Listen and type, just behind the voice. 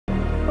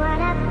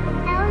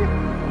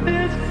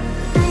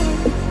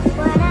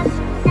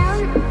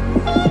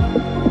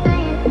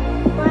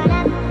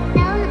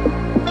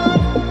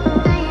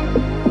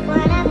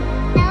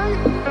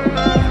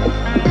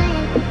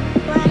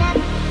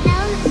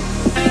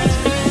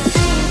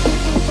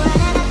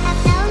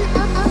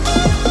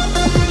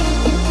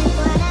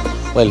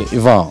Well,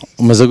 Yvan,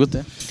 umeze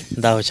gute?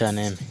 Ndaho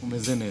cyane Emmy.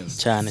 Umeze neza.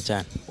 Cyane.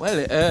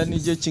 Well, ni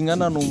gihe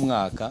kingana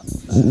n'umwaka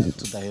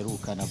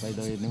tudaherukana, by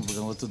the way,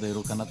 nimvuga ngo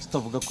tudaherukana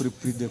tutavuga kuri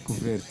Prix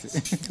Decouvertes.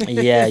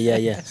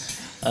 Yeah.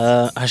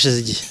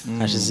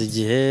 Hashize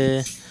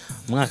igihe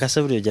umwaka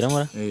se buri ugera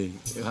mura?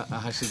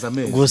 Hashize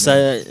amezi.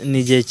 Gusa ni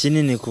igihe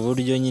kinini ku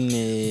buryo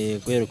nyine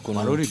kwera ukuntu.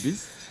 Marori busy?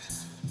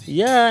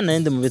 Yeah,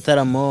 nende mu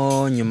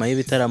bitaramo, nyuma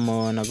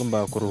y'ibitaramo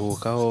nagomba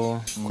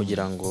kuruhukaho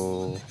kugira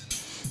ngo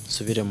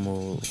subire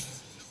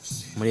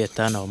muri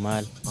etana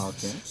normal.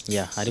 Okay.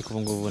 Yeah, ariko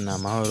ubu ngubu na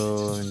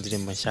mahoro,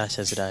 indirimbo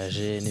nshyashya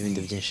ziraje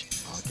n'ibindi byinshi.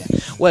 Okay.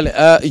 Well,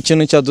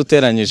 ikintu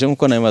cyaduteranyije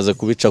nkuko nabimaze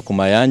kubica ku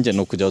mayange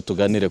no kujya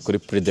tuganire kuri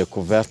Prix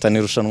Decouvertes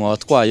n'irushanwa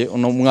watwaye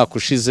uno mwaka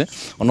ushize,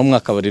 uno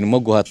mwaka barimo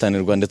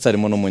guhatanirwa ndetse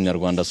harimo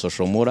n'umunyarwanda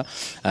Soshomura.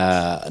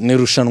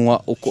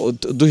 N'irushanwa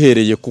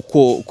duhereye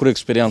kuko kuri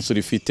experience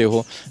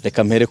urifiteho,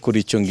 reka mpere kuri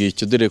icyo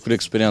ngicyo, dore kuri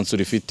experience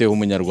urifiteho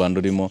umunyarwanda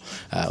urimo,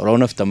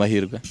 urabona afite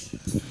amahirwe.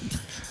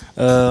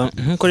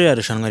 Nkuko rya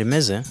rushanwa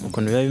rimeze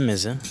ukuntu biba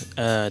bimeze,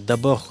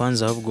 d'abord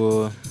kwanza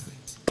ahubwo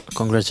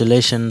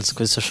congratulations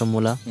kuri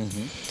Soshomura.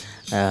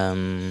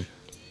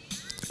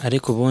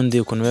 Ariko ubundi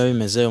ukuntu biba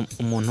bimeze,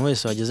 umuntu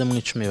wese wageze mu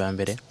 10 ba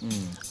mbere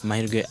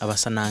amahirwe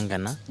abasa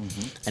nangana,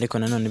 ariko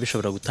nanone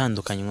bishobora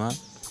gutandukanywa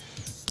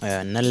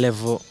na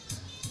level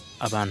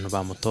abantu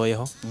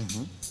bamutoyeho.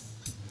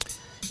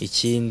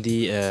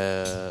 Ikindi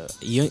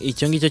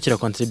icyo ngicyo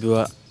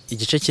kirakontribua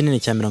igice kinini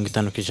cya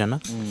 50%,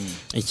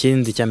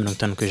 ikindi cya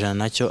 50%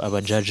 nacyo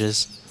aba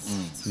judges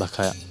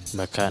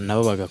baka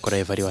nabo bagakora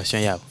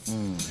evaluation yabo.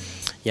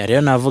 Ya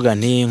rero navuga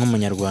nti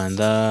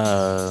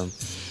nk'umunyarwanda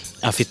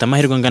afite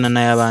amahirwe ngana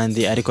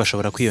n'ayabandi, ariko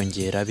ashobora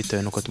kwiyongera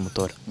bitewe nuko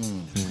tumutora.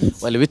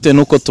 Wale bitewe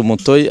nuko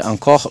tumutoye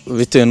encore,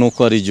 bitewe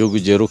nuko ari igihugu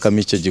giherukamo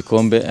icyo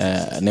gikombe,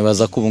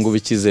 nibaza ko ubu ngubu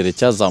ikizere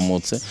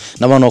cyazamutse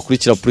n'abantu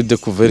bakurikira Prix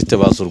Decouvertes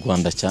baza u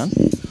Rwanda cyane.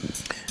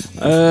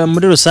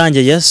 Muri rusange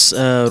yes,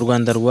 u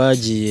Rwanda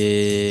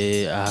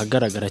rwagiye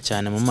ahagaragara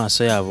cyane mu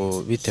maso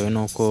yabo bitewe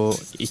nuko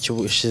icyo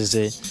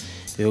ushize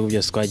ibihugu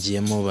byose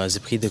twagiyemo bazi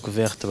Prix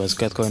Decouvertes, bazi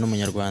ko yatwawe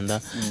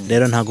n'umunyarwanda.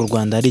 Rero ntago u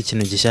Rwanda ari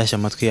ikintu gishyashya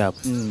amatwi yabo,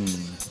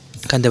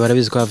 kandi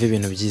barabizi ko hava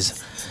ibintu byiza.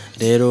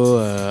 Rero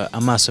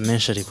amaso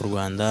menshi ari ku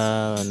Rwanda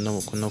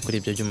no kuri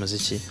ibyo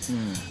by'umuziki,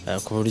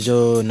 ku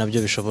buryo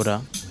nabyo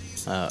bishobora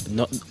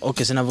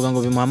okay, sinavuga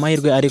ngo bimuha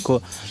amahirwe,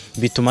 ariko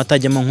bituma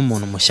atajyamo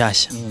nk'umuntu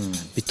mushyashya,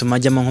 bituma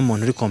ajyamo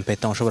nk'umuntu uri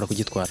competent ushobora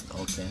kugitwara.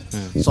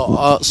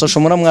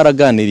 Soshomura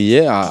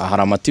mwaraganiriye,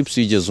 hari amatips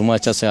yigeze umwa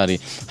cyase,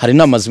 hari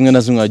inama zimwe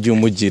na zimwe agiye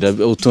umugira,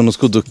 utuntu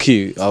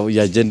tw'uduki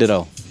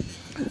yagenderaho?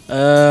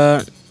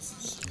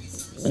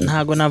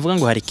 Ntago navuga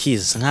ngo hari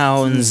keys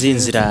nkaho nzi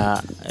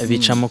inzira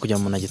bicamo kugira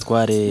umuntu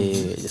agitware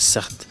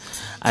certes,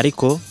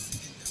 ariko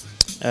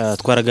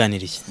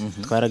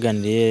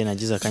twaraganiriye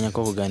nagize akanya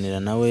ko kuganira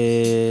nawe,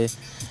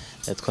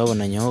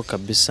 twabonanyeho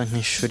kabisa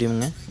nk'ishuri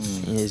imwe,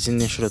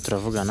 izindi nshuro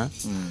turavugana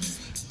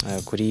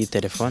kuri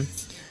telefone.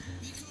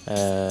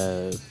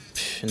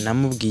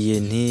 Namubwiye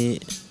nti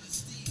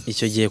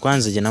icyo gihe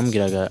kwanza igihe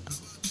namubwiraga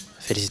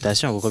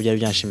felicitation kuko byari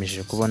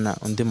byanshimishije kubona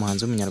undi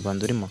muhanzi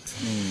w'umunyarwanda urimo.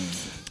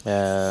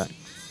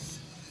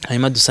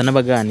 Hanyuma dusa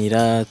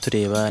n'abaganira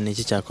tureba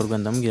niki cyakorwa,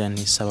 ndamubwira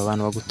nti saba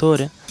abantu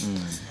bagutore,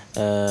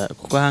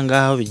 kuko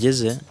ahangaha aho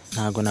bigeze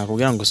ntago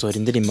nakubwira ngo sohora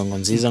indirimbo ngo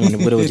nziza ngo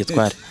nibwo rero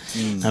ugitware,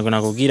 ntago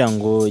nakubwira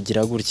ngo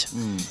gira gutya.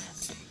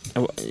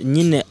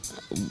 Nyine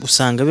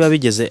usanga biba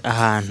bigeze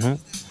ahantu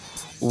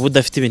ubu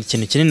udafite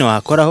ikintu kinini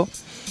wakoraho,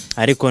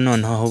 ariko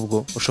noneho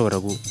ahubwo ushobora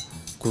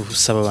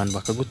gusaba abantu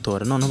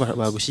bakagutora, noneho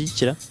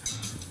bagushyigikira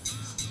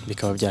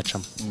bikaba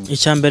byacamo.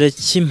 Icyambere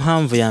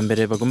cy'impamvu ya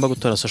mbere bagomba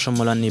gutora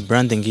Soshomura ni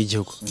branding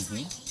y'igihugu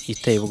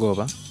iteye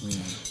ubwoba,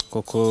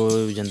 kuko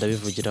ibyo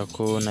ndabivugira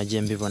ko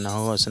nagiye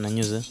mbibonaho hose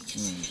nanyuze.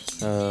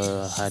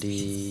 Hari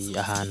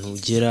ahantu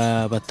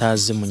ugira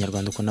batazi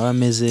umunyarwanda ukuntu aba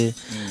ameze,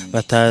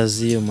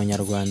 batazi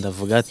umunyarwanda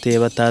avuga ate,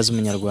 batazi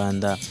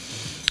umunyarwanda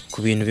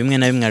ku bintu bimwe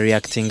na bimwe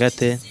reacting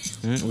ate,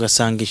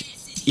 ugasanga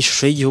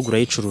ishusho y'igihugu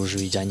urayicuruje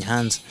bijyanye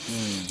hanze.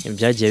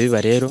 Byagiye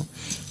biba rero,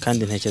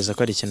 kandi ntekereza ko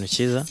ari ikintu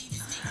cyiza.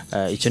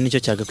 Icyo nicyo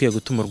cyagakwiye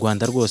gutuma u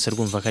Rwanda rwose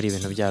rwumva ko ari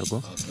ibintu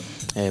byarwo,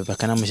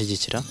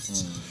 bakanamushyigikira.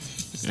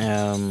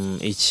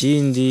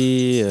 Ikindi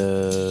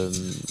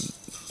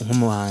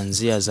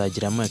nk'umuhanzi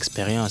azagiramo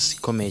experience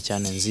ikomeye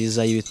cyane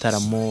nziza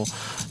y'ibitaramo,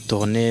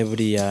 tournée,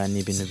 buriya ni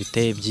ibintu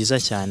biteye byiza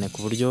cyane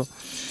ku buryo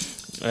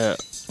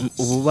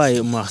ububaye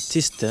mu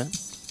artiste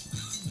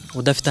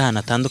udafite ahantu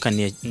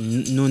atandukaniye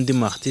n'undi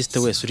mu artiste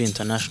wese uri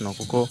international,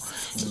 kuko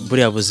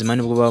buriya buzima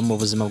nibwo buba mu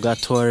buzima bwa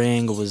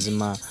touring,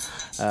 ubuzima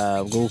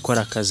bwo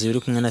gukora akazi uri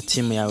kumwe na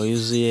team yawe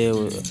yuzuye,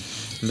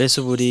 mbese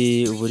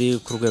buri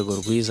ku rwego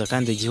rwiza.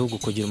 Kandi igihugu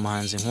kugira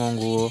umuhanzi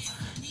nk'uwo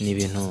ni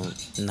ibintu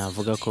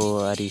navuga ko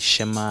ari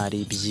ishema, ari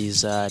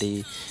byiza,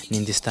 ari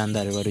n'indi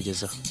standard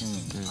barugezeho.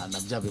 Na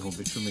bya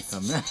bihumbi 10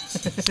 kame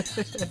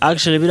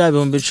actually biriya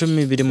bihumbi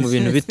 10 biri mu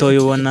bintu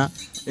bitoya ubona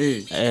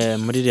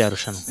muri rya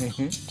rushanwa,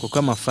 kuko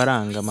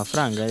amafaranga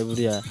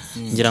buriya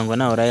ngira ngo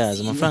nawe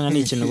urayazi, amafaranga ni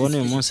ikintu ubona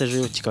uyu munsi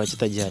ejo kikaba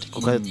kitagihari,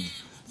 kuko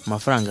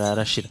amafaranga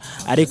arashira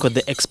ariko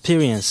the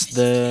experience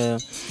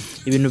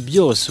ibintu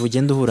byose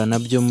ugenda uhura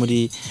nabyo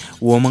muri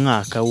uwo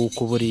mwaka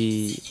w'uko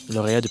buri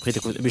laureat du Prix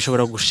Decouvertes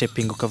bishobora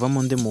gushepinga ukavamo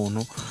undi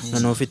muntu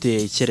noneho ufite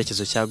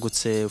icyerekezo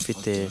cyagutse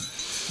ufite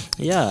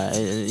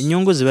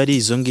inyungu ziba ari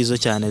izo ngizo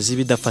cyane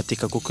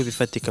zibidafatika kuko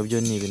ibifatika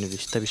byo ni ibintu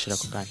bifite bishira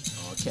ku kanya.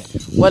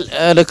 Well,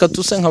 reka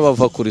tuse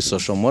nk'abava kuri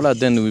social more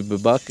then we be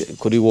back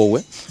kuri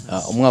wowe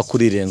umwaka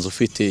urirenze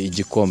ufite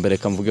igikombe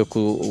reka mvuge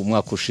ko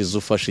umwaka ushize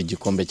ufashe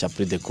igikombe cya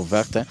Prix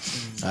Decouvertes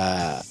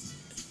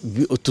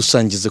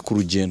tusangize ku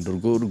rugendo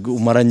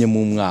umaranye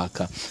mu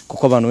mwaka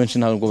kuko abantu benshi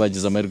ntabwo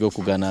bagize amahirwe yo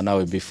kuganira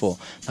nawe before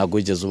ntabwo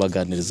wigeze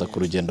ubaganiriza ku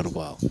rugendo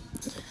rwawe.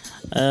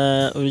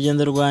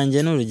 Urugendo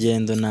rwanjye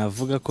n'urugendo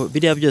navuga ko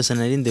biriya byose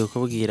narinde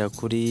kukubwira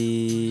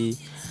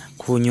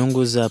ku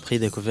nyungu za Prix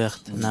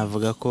Decouvertes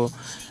navuga ko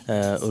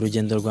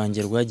urugendo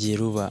rwanjye rwagiye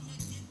ruba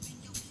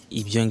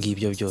ibyo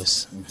ngibyo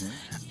byose.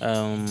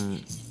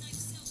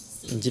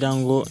 Ngira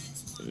ngo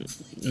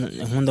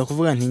nkunda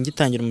kuvuga nti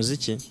ngitangira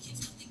umuziki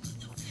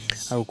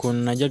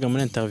ukuntu najyaga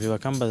muri interview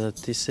bakambaza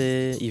ati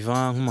se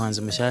Yvan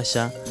nk'umuhanzi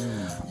mushyashya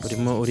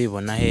urimo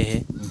uribona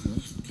hehe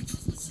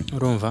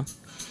urumva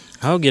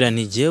ahubwira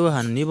nti jewe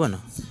hano nibona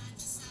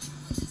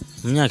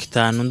mu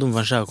myaka 5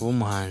 ndumva nshaka kuba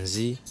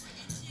umuhanzi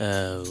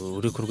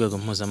uri ku rwego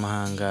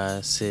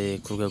mpuzamahanga se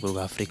ku rwego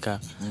rwa Afrika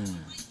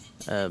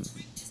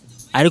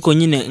ariko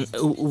nyine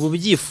ubu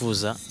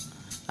byifuza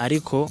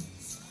ariko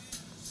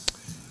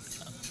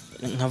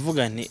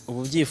nkavuga nti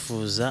ubu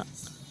byifuza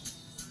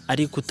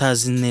ariko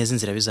utazi neza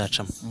inzira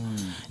bizacamo.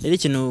 Rero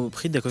ikintu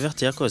Prix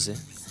Decouvertes yakoze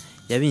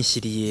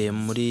yabinshyiriye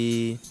muri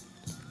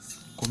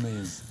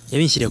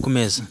ku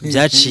meza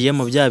byaciye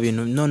mu bya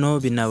bintu noneho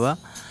binaba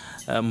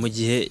mu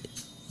gihe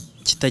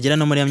kitagera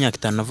no muri ya myaka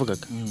 5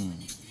 navugaga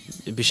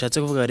bishatse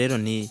kuvuga rero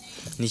ni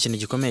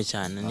ikintu gikomeye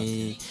cyane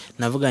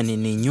navuga ni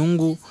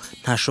inyungu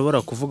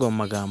ntashobora kuvuga mu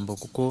magambo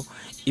kuko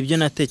ibyo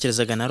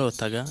natekerezaga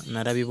narotaga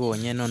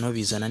narabibonye noneho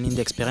bizana n'indi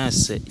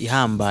experience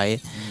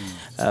ihambaye.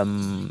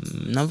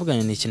 Navuga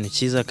ni ikintu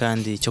cyiza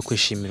kandi cyo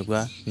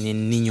kwishimirwa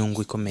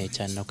n'inyungu ikomeye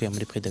cyane nakuye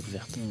muri Prix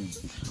Decouvertes.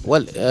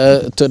 Well,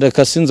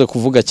 reka sinze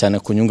kuvuga cyane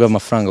ku nyungu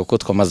y'amafaranga kuko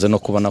twamaze no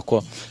kubona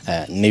ko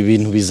ni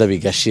ibintu biza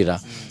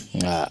bigashira.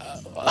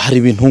 Hari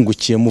ibintu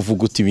ngukiyemo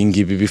uvuga uti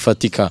ibingibi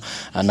bifatika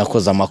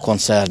nakoze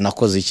amaconcert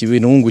nakoze iki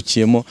bintu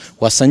ngukiyemo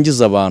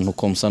wasangiza abantu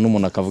komsa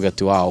n'umuntu akavuga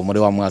ati wow muri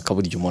wa mwaka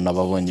buryo umuntu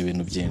ababonye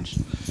ibintu byinshi.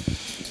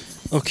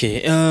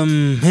 Okay,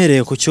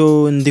 mpereye ku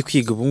cyo ndi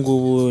kwiga ubu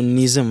ngubu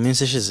nize mu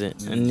minsi ishize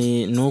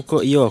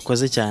nuko iyo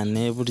wakoze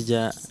cyane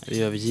burya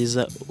biba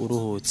byiza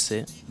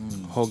uruhutse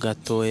ho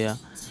gatoya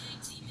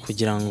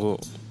kugira ngo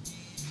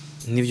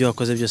nibyo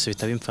wakoze byose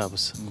bitaba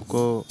impfabusa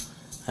kuko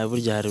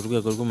burya hari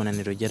urwego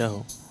rw'umunaniro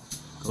ugeraho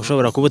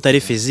ushobora kuba utari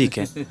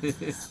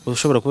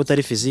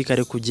physique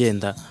ariko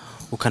ugenda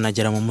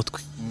ukanagera mu mutwe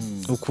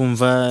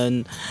ukumva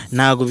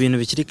ntago ibintu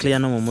bikiri clear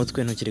no mu mutwe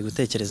ntukiri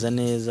gutekereza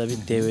neza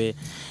bitewe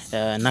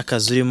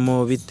n'akazi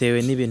urimo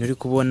bitewe n'ibintu uri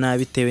kubona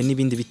bitewe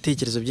n'ibindi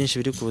bitekerezo byinshi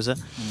biri kuza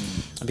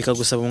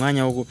bikagusaba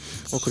umwanya wo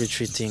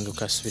retreating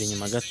ukasubira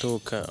inyuma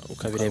gato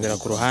ukabirebera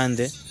ku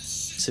ruhande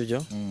sibyo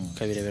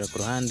ukabirebera ku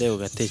ruhande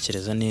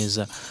ugatekereza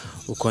neza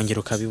ukongera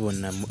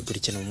ukabibona buri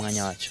kintu mu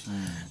mwanya wacyo.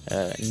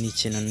 Ni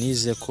ikintu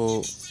nize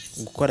ko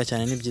gukora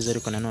cyane ni byiza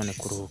ariko nanone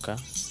kuruhuka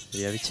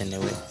biba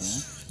bikenewe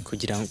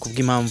kugira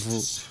kubw'impamvu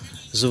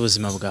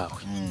z'ubuzima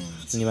bwawe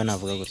niba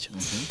navuga gutyo.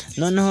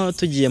 Noneho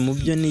tugiye mu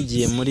byo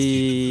nigiye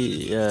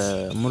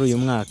muri uyu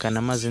mwaka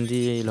namaze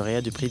ndi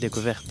laureat du Prix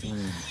Decouvertes.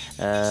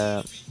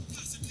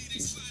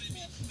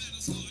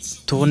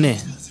 Tournée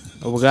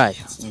ubwayo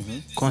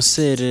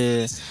concert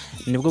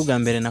nibwo bwa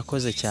mbere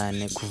nakoze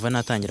cyane kuva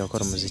natangira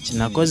gukora umuziki.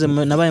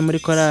 Nabaye muri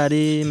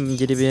korali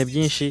ngira ibihe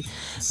byinshi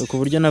ku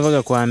buryo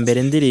navaga kwa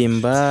mbere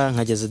ndirimba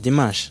nkageza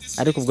dimanche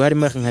ariko ubwo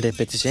harimo nka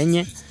repetition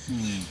enye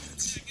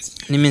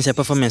n'iminsi ya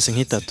performance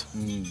nk'itatu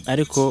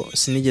ariko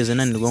sinigeze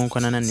nanirwa nkuko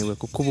nananiwe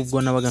kuko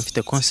ubwo nabaga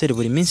mfite concert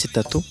buri minsi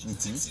 3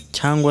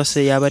 cyangwa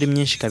se yaba ari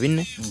myinshi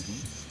kabine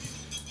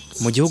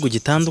mu gihugu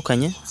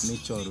gitandukanye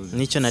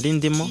nicyo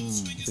narindimo.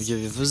 Ibyo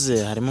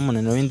bivuze harimo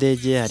umunaniro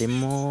w'indege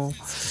harimo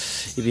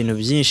ibintu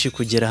byinshi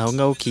kugera aho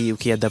ngaho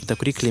ukiyadapta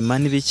kuri climat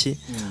n'ibiki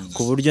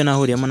ku buryo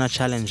nahuriyemo na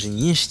challenge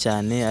nyinshi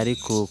cyane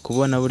ariko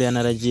kubona buriya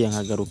naragiye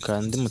nkagaruka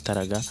ndi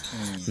mutaraga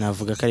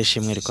navuga ko ari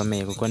ishimwe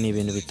rikomeye kuko ni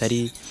ibintu bitari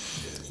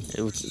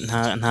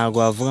ntago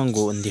wavuga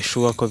ngo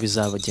ndishuwa ko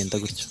bizabagenda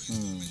gutyo.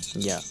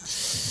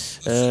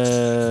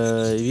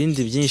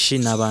 Ibindi byinshi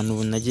nabantu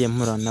nagiye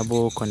mpura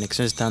nabo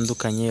connection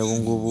zitandukanye ubu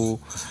ngubu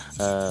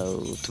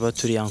tuba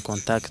turi en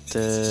contact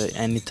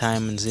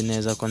anytime nzi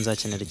neza ko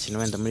nzakenera ikintu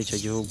wenda muri icyo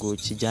gihugu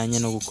kijyanye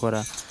no gukora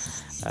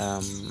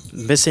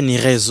mbese ni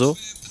rezo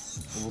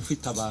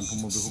ubufite abantu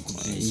mu bihugu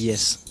byinshi.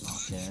 Yes.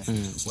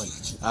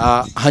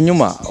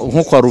 Hanyuma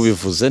nkuko wari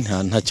ubivuze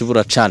nta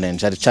kibura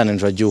challenge hari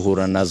challenge wagiye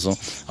uhura nazo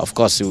of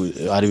course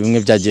hari bimwe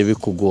byagiye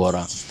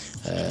bikugora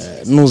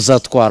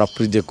nuzatwara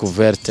Prix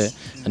Decouvertes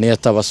niyo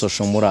ataba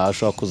social muri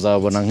ashobora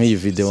kuzabona nk'iyi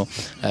video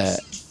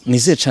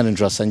nize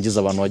challenge wasangiza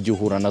abantu wagiye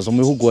uhura nazo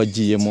mu bihugu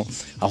wagiyemo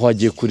aho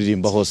wagiye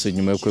kuririmba hose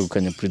nyuma yo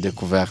kwegukanya Prix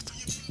Decouvertes.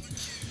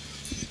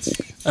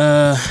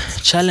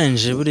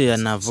 challenge buriya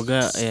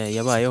navuga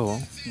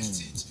yabayeho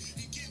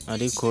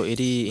ariko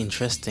iri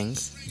interesting.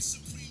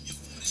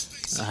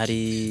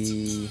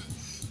 Hari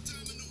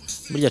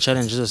burya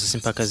challenge zose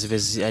simpaka zibe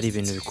ari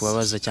ibintu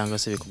bikubabaza cyangwa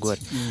se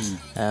bikugora.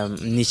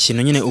 Ni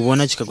ikintu nyine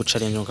ubona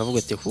kikaguchallenge ukavuga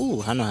ati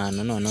hano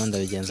hano none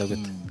ndabigenza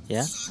gute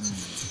ya.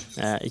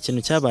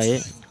 Ikintu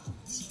cyabaye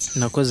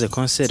nakoze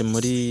concert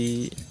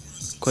muri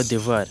Côte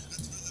d'Ivoire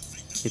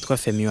yitwa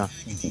Emmy.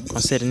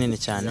 Concert nini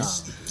cyane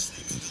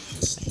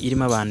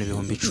irimo abantu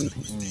 10,000.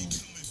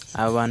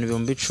 Abantu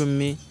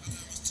 10,000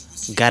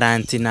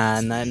 garanti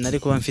nari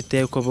kuba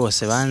mfite ko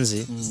bose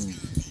banzi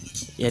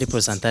yari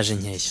percentage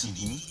nkeya.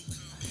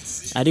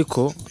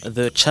 Ariko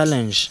the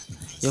challenge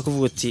yo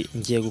kuvuga uti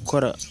ngiye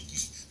gukora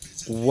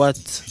what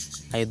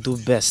I do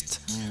best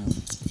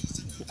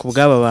ku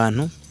bw'aba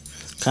bantu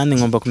kandi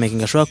ngomba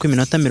kumakinga ashobora ko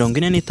iminota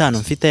 45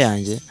 mfite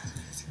yanjye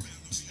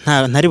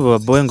ntari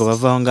boboye ngo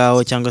bavaho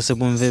ngaho cyangwa se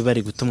bumve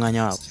bari guta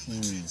umwanya wabo.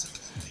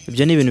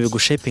 Ibyo ni ibintu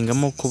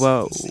bigushapingamo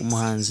kuba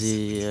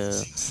umuhanzi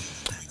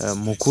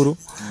mukuru.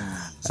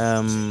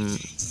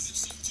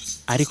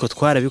 Ariko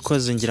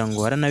twarabikoze ngira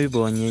ngo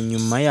waranabibonye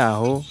nyuma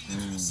yaho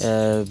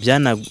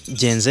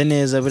byanagenze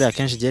neza. Buri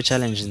akenshi gihe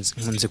challenge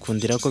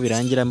nzikundira ko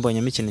birangira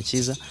mbonyemo ikintu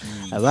cyiza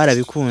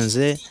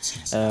barabikunze.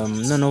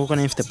 Noneho kuko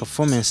nafite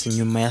performance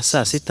nyuma ya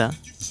saa sita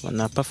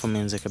na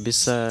performance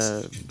kabisa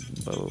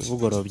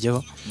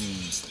bugorobyeho.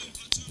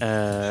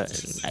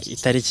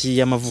 Itariki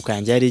y'amavuko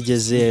yanjye yari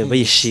igeze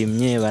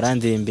bayishimye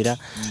barandirimbira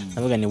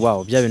navuga ni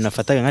wow bya bintu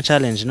nafataga nka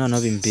challenge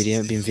noneho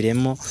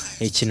bimviremo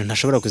ikintu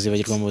ntashobora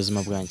kuzibagirwa mu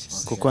buzima bwanjye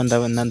kuko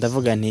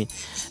ndavuga nti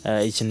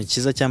ikintu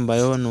cyiza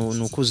cyambayeho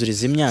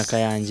n'ukuzuriza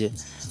imyaka yanjye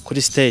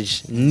kuri stage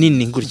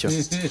nini gutyo.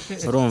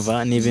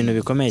 Urumva ni ibintu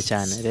bikomeye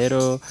cyane.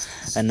 Rero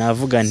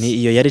navuga nti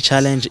iyo yari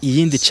challenge.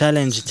 Iyindi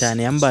challenge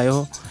cyane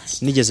yambayeho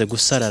nigeze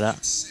gusarara.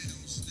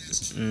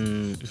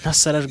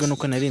 Ntasarajwe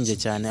nuko narimbye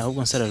cyane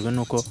ahubwo nsarajwe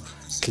nuko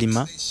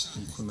klima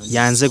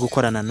yanze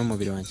gukorana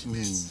n'umubiri wanjye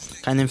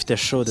kandi mfite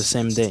show the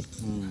same day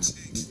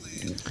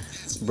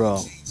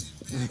bro.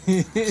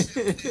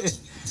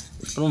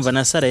 Urumva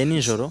nasaraye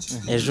nijoro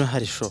ejo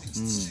hari show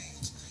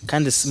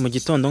kandi mu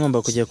gitondo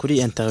ngomba kujya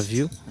kuri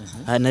interview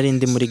nari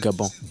ndi muri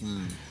Gabon.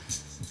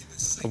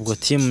 Ubwo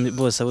team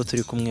bose abo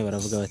turi kumwe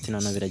baravuga bati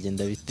none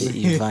biragenda bite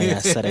Yvan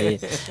yasaraye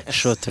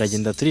show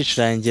turagenda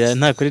turicurangira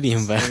nta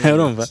kuririmba.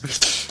 Urumva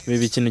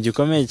bibi ikintu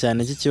gikomeye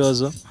cyane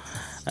cy'ikibazo.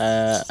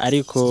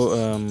 Ariko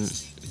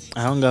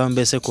aho ngaho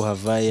mbese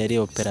kuhava yari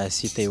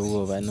operation iteye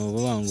ubwoba.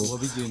 N'ubuvuga ngo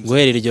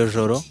guhera iryo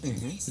joro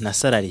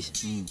nasarariye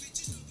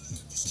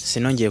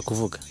sinongeye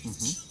kuvuga.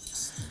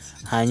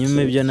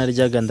 Hanyuma ibyo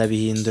naryaga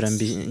ndabihindura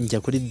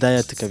njya kuri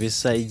diet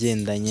kabisa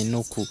igendanye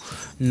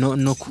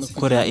no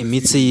gukora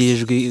imitsi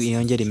y'ijwi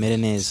yongera imere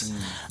neza.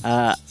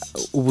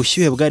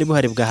 Ubushyuhe bwari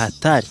buhari bwa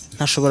hatari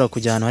ntashobora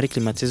kujya ahantu hari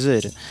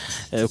climatiseur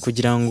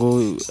kugira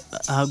ngo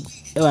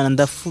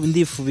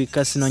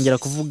ndifubika sinongera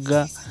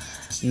kuvuga.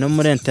 No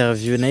muri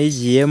interview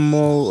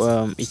nayigiyemo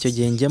icyo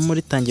gihe njya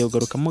muri tangiye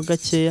kugarukamo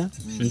gakeya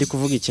ndi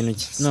kuvuga ikintu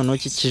noneho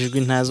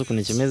kikijwi ntazo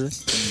ukuntu kimeze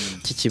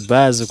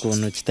kikibaza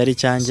ukuntu kitari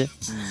cyanjye.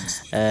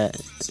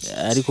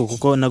 Ariko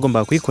kuko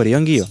nagomba kwikora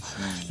iyo ngiyo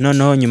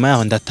noneho nyuma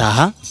yaho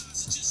ndataha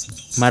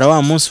mara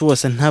wa munsi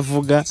wose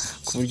ntavuga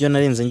ku buryo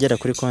narinze ngera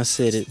kuri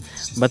concert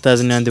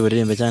batazi n'andi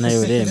buririmbe cyane ari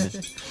burembe.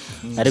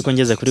 Ariko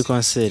ngeze kuri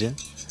concert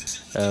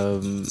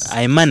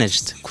I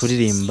managed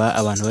kuririmba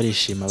abantu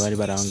barishima bari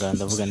baranganda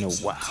ndavuga ni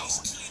wow.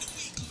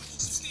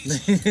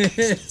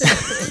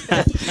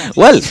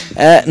 Well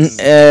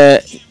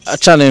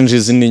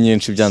challenges ni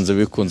nyinshi byanze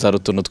bikunze ari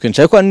utuntu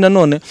twinshi ariko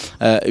nanone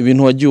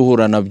ibintu wagiye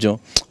uhura nabyo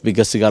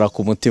bigasigara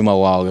ku mutima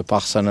wawe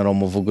personnel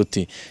muvuga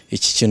uti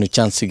iki kintu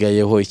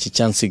cyansigayeho iki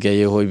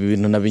cyansigayeho ibi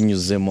bintu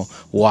nabinyuzemo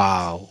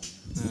wow.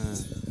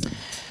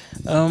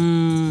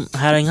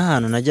 Hari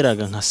nk'ahantu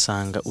nageraga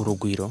nkasanga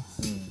urugwiro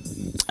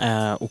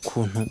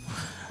ukuntu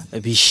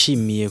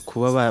bishimiye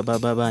kuba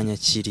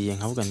banyakiriye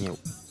nkavuga ni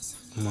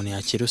umuntu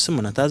yakira use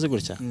umuntu atazi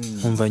gutya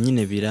nkumva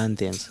nyine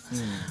birandenze.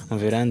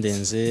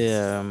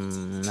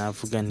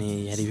 Navuga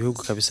nti hari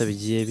ibihugu kabisa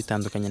bigiye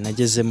bitandukanye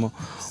nagezemo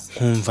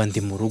nkumva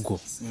ndi mu rugo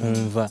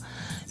nkumva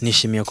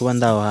nishimiye kuba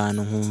ndaho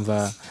hantu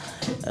nkumva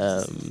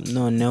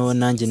noneho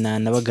nanjye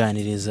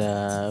nabaganiriza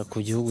ku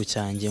gihugu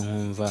cyanjye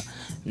nkumva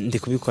ndi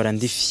kubikora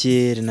ndi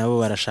fier nabo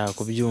barashaka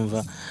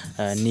kubyumva.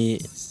 Ni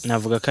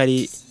navuga ko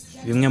ari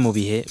bimwe mu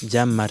bihe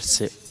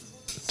byamarse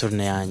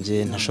tourne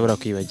yanjye ntashobora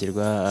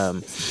kwibagirwa.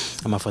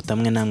 Amafoto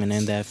amwe namwe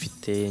nenda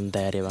yafite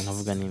ndayareba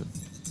nkavuga ni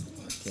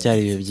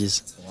byari bihe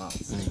byiza.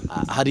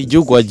 Hari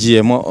igihugu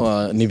wagiyemo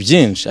ni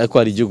byinshi ariko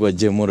hari igihugu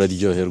wagiyemo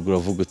uraryoherwa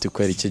uravuga uti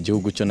ko ari iki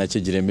gihugu cyo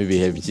nakigiremo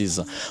ibihe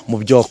byiza mu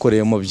byo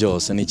wakoreyemo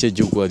byose ni iki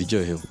gihugu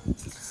waryohewe?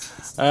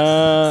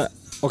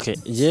 Okay,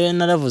 je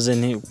naravuze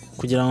nti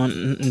kugira ngo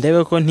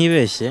ndebe ko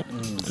ntibeshye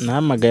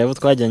nahamagaye abo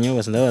twajyanye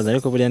bose ndabaza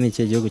ariko buriya ni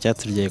iki gihugu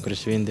cyaturyoheye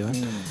kurusha ibindi ba.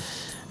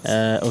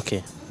 Okay,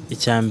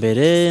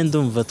 icyambere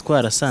ndumva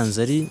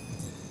twarasanze ari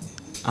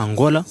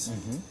Angola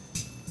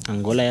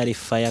yari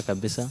fire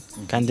kabisa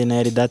kandi na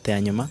yari date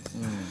ya nyuma.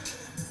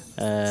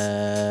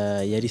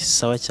 yari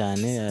sawa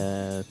cyane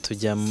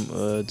tujya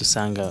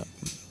dusanga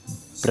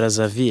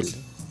Brazzaville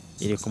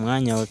iri ku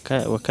mwanya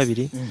wa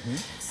kabiri,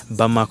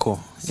 Bamako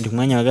iri ku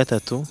mwanya wa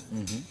gatatu,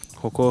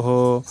 kuko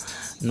ho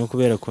no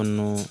kubera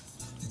kuntu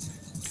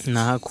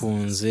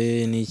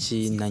nahakunze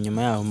n'iki, na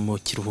nyuma yaho mu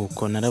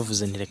kiruhuko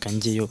naravuze ntireka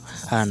njyeyo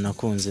hano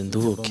nakunze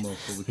nduhuke,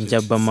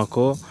 njya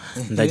Bamako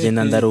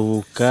ndagenda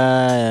ndaruhuka.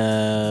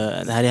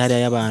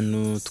 hari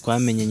abantu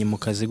twamenyanye mu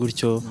kazi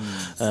gutyo,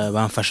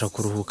 bamfasha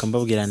kuruhuka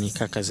mbabwira ni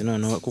kakazi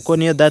noneho, kuko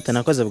niyo data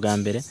nakoze bwa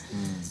mbere.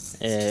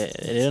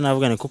 Rero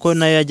navugane kuko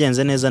nayo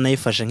yagenze neza,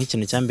 nayifashe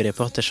nk'ikintu cya mbere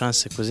porte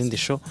chance ku zindi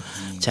show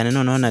cyane,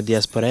 noneho na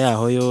diaspora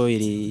yaho yo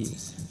iri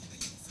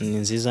ni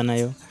nziza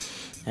nayo.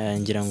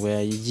 Ngira ngo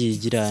yagiye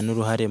igira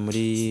n'uruhare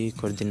muri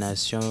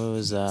coordination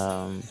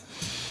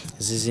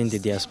z'izindi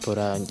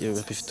diaspora,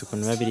 bifite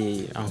ukuntu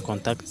babiri en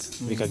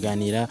contact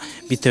bikaganira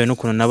bitewe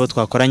n'ukuntu nabo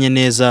twakoranye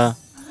neza,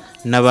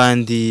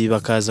 n'abandi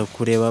bakaza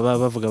kureba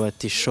bavuga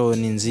bati show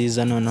ni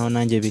nziza, noneho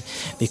nanjye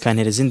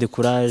bikantera izindi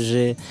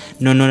courage.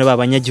 None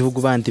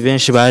abanyagihugu bandi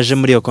benshi baje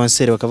muri iyo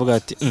concert bakavuga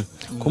bati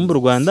kumbe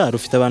u Rwanda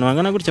rufite abantu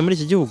bangana gutya muri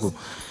iki gihugu,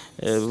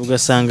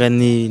 ugasanga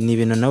ni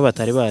ibintu nabo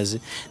batari bazi.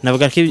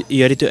 Navuga ko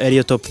iyo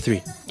ari top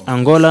 3: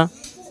 Angola,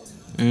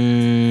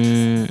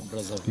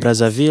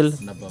 Brazzaville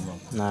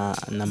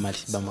na Mali,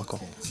 Bamako.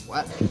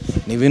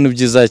 Ni ibintu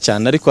byiza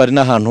cyane, ariko hari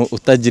n'ahantu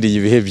utagiriye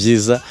ibihe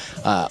byiza,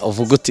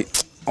 uvuga uti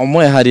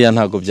omoye hariya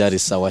ntago byari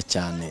sawa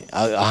cyane,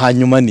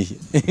 hanyuma ni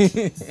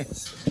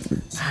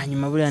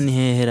hanyuma buriya ni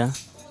hehera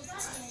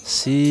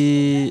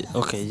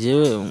okay,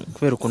 jewe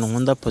kubera ukuntu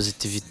nkunda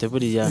positivity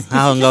buriya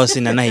nkaho ngaho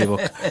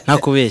sinanahiboka,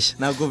 ntakubeshya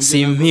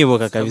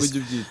simpiboka kabisa.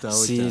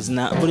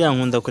 Buriya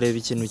nkunda kureba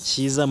ikintu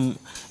cyiza,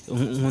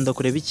 nkunda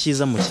kureba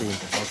icyiza mu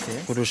kintu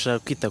kurusha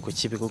kwita ku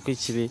kibi, kuko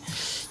ikibi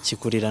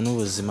kikurira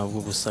n'ubuzima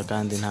bw'ubusa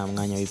kandi nta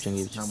mwanya w'ibyo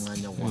ngibyo.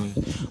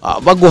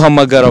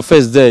 Baguhamagara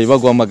first day,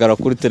 baguhamagara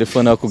kuri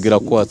telefone bakubwira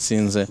ko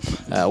watsinze,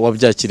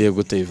 wabyakiriye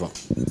gute Yvan?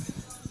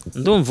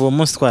 Ndumva uwo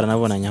munsi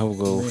twaranabonanye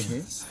ahubwo wowe.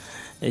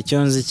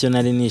 Icyo nzi cyo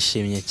nari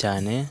nishimye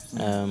cyane,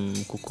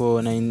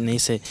 kuko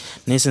nahise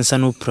nsa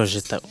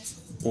n'uprojecta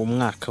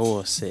umwaka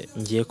wose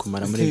ngiye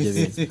kumara muri ibyo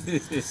bintu.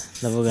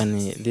 Ndavuga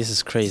ni this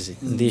is crazy,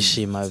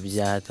 ndishima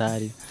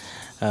byahatari.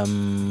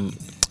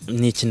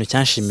 Ni ikintu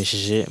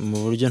cyanshimishije mu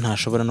buryo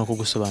ntashobora no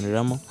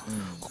kugusobanuriramo,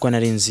 kuko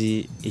nari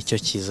nzi icyo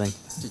kizanye.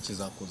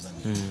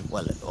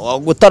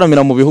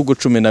 Gutaramira mu bihugu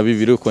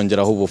 12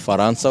 ukongeraho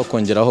Ubufaransa,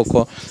 ukongeraho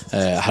ko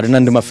hari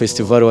n'andi ma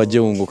festival wagiye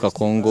wunguka,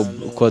 Congo,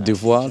 Côte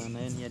d'Ivoire.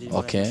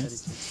 Okay.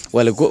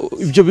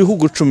 Ibyo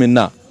bihugu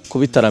 10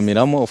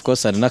 kubitaramiramo, of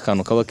course hari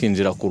n'akantu kaba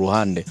kinjira ku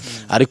ruhande,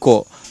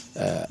 ariko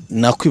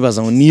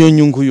nakwibaza ngo niyo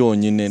nyungu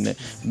yonyine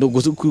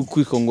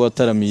kwikongo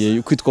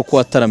wataramiye, kwitwa ko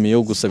wataramiye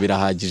gusa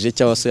birahagije,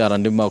 cyangwa se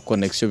harandi ma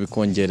connection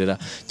bikongerera,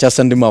 cyangwa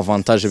se andi ma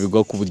avantage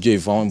bigwa ku buryo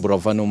Yvan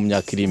Buravan mu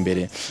myaka iri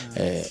imbere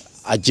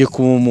agiye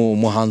kuba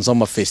umuhanzi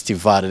w'ama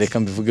festival, reka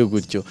mbivuge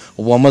gutyo.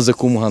 Ubu wamaze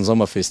kuba umuhanzi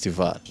w'ama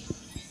festival.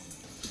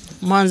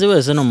 Umuhanzi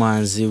wese no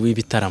muhanzi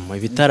w'ibitaramo,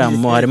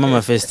 ibitaramo harimo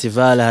ama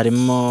festival,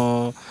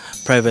 harimo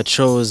private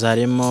shows,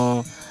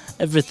 harimo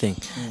everything.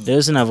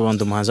 Rero sinavuga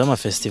ngo umuhanzi w'ama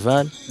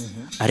festival,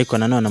 ariko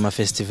nanone ama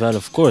festival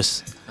of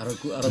course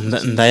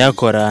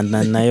ndayakora,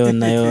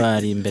 nayo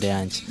ari imbere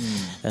yanjye.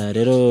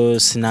 Rero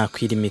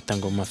sinakwirimita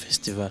ngo mu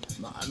festival.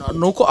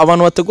 Nuko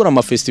abantu bategura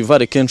ama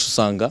festival kenshi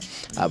usanga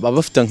baba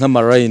bafite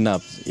nk'amaranye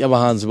up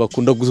y'abahanzi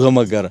bakunda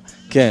guhamagara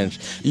kenshi.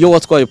 Iyo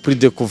watwaye Prix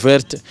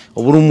Decouvertes,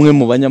 uburi umwe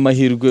mu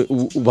banyamahirwe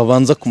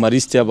babanza ku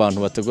mariste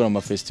y'abantu bategura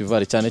ama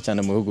festival cyane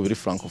cyane mu bihugu biri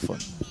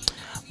francophone.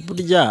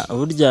 Burya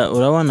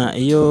urabona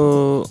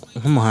iyo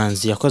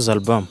nk'umuhanzi yakoze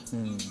album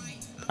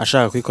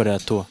ashaka kwikorera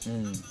tour,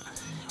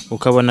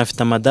 ukabona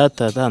afite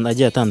amadata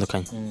agiye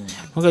atandukanye,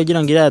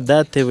 ntukagira ngo iriya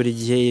date buri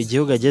gihe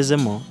igihugu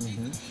agezemo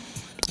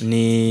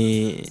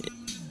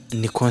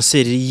ni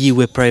concert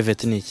yiwe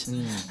private niki.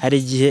 Hari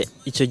igihe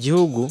icyo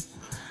gihugu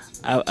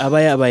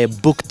aba yabaye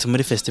booked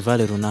muri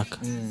festival runaka,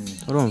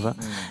 urumva.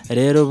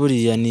 Rero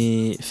buriya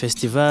ni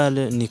festival,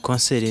 ni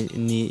concert,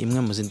 ni imwe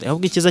mu zindi.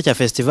 Ahubwo ikiza cya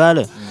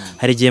festival,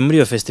 hari igihe muri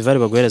iyo festival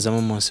baguherezamo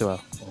umunsi wawe,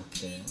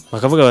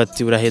 bakavuga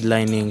bati ura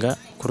headlininga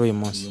kuri uyu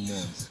munsi.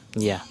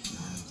 Yeah.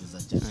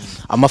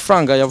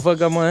 Amafaranga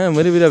yavagamo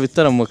muri biriya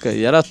bitaramo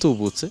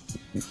yaratubutse.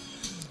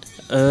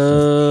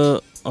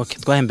 Okay,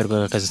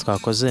 twahemberwaga akazi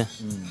twakoze.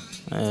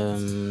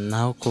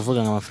 Naho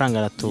kuvuga ngo amafaranga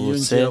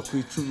aratubutse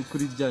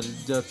kuri rya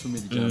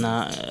 10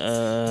 na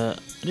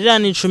rira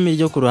ni 10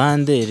 ryo ku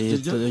ruhande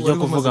ryo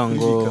kuvuga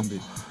ngo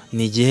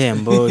ni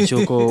igihembo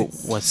cyuko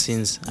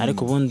watsinze,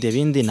 ariko ubundi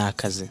ibindi ni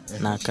akazi,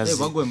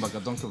 bagwembaga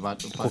donc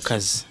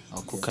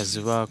ku kazi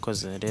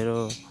bakoze.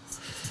 Rero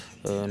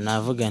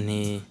navuga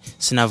nti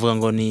sinavuga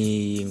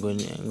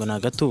ngo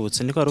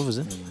nagatubutse, niko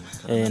waruvuze.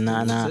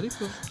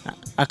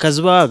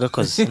 Akazi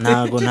bagakoze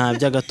ntago nta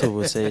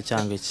byagatubutse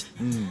cyangwa iki.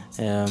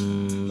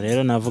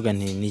 Rero navuga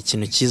nti ni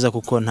ikintu cyiza,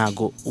 kuko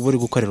ntago uburi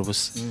gukorera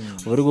ubusa,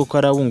 uburi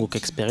gukora wunguka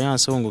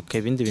experience, wunguka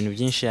ibindi bintu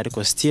byinshi,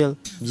 ariko still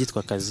byitwa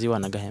akazi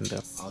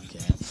wanagahembera.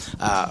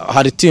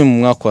 hari team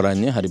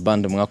mwakoranye, hari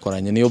band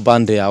mwakoranye, niyo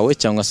band yawe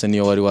cyangwa se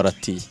niyo wari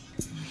waratiye?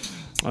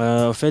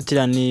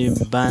 Ofetira ni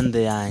band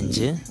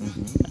yanjye,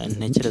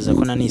 ntekereza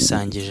ko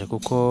nanisangije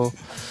kuko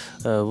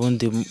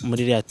bundi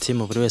muri iriya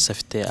team buri wese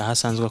afite aho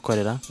asanzwe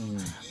akorera,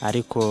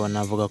 ariko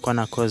navuga ko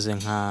nakoze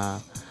nka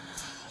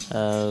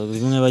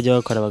bimwe bajya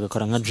bakora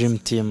bagakora nka dream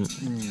team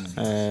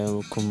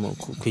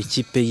ku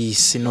ikipe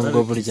y'isi,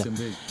 nubwo burya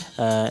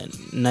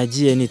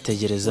nagiye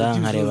nitegereza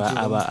nkareba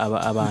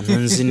abantu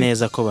nzi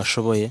neza ko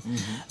bashoboye,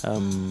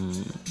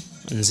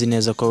 nzi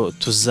neza ko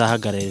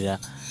tuzahagararira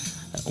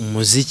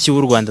umuziki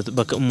w'u Rwanda.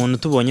 Umuntu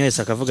tubonye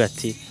wese akavuga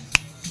ati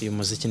uyu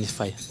muziki ni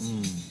fire,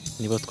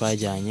 nibo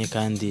twajyanye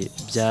kandi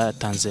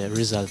byatanze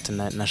result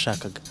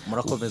nashakaga.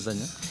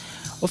 Murakomezanya?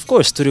 Of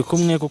course turi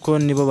kumwe kuko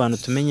nibo bantu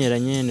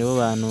tumenyeranye, nibo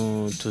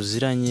bantu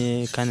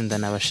tuziranye, kandi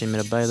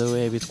ndanabashimira by the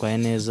way bitwaye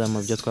neza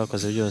mu byo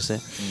twakoze byose.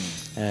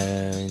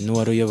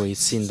 N'uwari uyoboye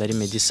itsinda ari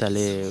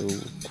Medisale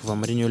kuva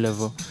muri New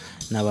Level,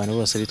 n'abantu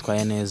bose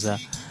bitwaye neza,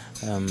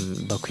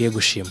 bakwiye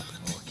gushimwa.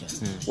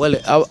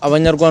 Wale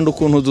abanyarwanda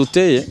ukuntu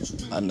duteye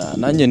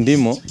nanjye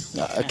ndimo,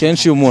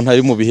 akenshi umuntu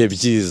ari mu bihe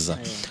byiza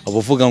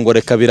abuvuga ngo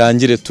reka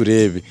birangire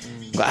turebe,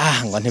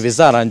 ngo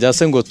ntibizarangira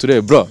se ngo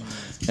turebe. Bro,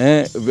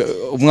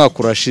 umwaka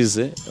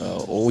urashize,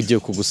 ugiye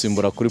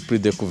kugusimbura kuri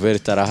Prix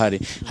Decouvertes arahari,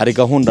 hari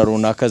gahunda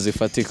runaka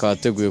zifatika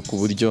wateguye ku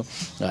buryo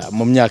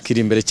mu myaka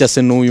iri imbere cyase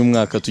n'uyu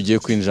mwaka tugiye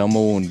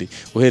kwinjiramo wundi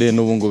uhereye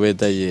n'ubungu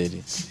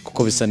bedayeri,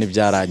 kuko bisa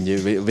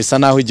n'ibyarangiye, bisa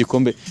naho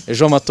igikombe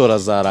ejo amatora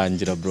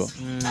azarangira bro?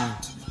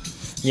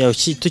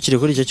 Tukiri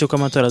kuri icyo cyuko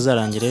amatora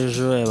azarangira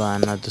ejo,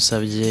 abantu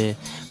dusabye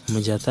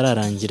mu gihe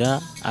atararangira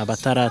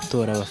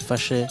abataratora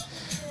bafashe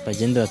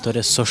bagende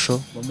batore social,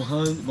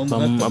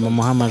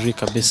 bamuha amajwi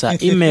kabisa.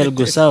 Email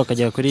gusa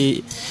ukajya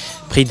kuri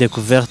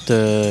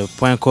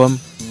prisdecouvertes.com,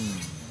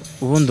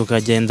 ubundi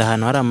ukagenda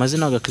ahantu hari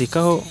amazina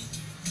ugaklikaho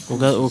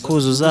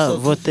ukuzuza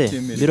vote,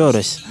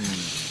 biroroshye.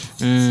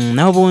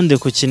 Naho ubundi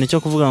ku kintu cyo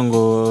kuvuga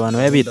ngo abantu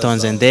baya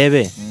bitonze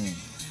ndebe,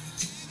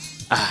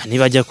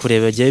 nibajya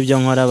kureba gihe ibyo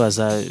nkora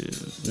baza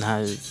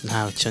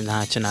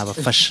ntacyo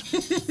nabafasha.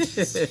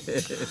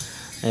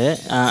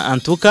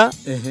 Antuka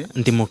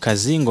ndi mu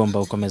kazi, ngomba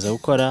gukomeza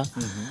gukora,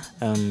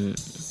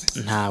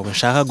 ntabwo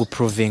nshaka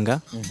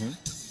guprovinga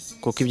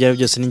kuko ibyo ari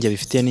byose ninjye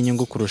bifitiye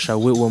n'inyungu kurusha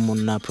uwo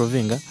muntu na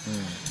provinga.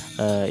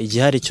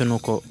 Igihe hari cyo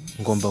nuko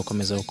ngomba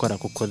gukomeza gukora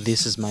kuko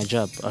this is my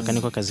job, aka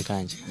niko kazi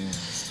kanjye.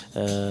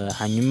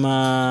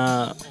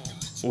 Hanyuma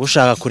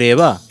ushaka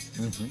kureba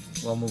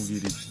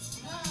wamubwiriye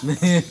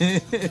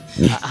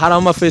hari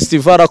ama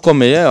festival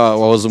akomeye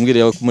wahoze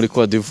umbwiriye muri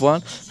Côte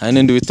d'Ivoire, hari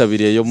n'indi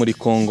witabiriye yo muri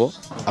Congo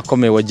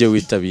akomeye wagiye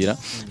witabira.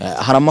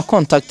 Hari ama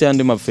contact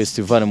y'andi ma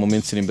festival mu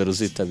minsi imbere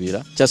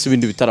uzitabira cyangwa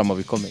ibindi bitaramo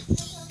bikomeye?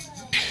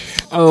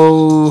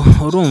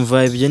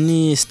 Urumva ibyo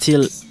ni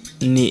still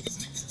ni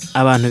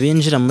abantu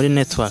binjira muri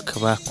network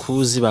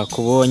bakuzi,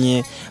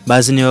 bakubonye,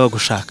 bazi niba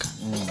bagushaka,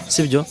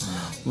 sibyo?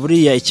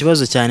 Buriya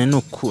ikibazo cyane ni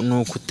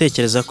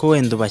ukutekereza ko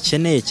wenda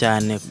bakeneye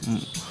cyane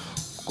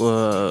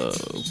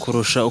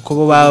kurusha uko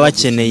bo baba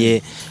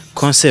bakeneye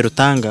concert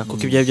utanga,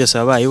 kuko ibyo byose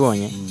baba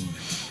bayibonye.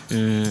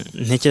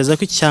 Ntekereza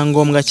ko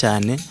icyangombwa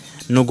cyane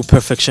ni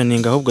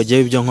uguperfectioning ahubwo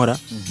giye ibyo nkora,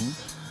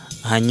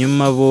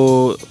 hanyuma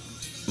bo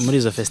muri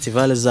izo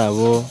festival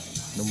zabo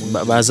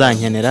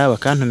bazankenera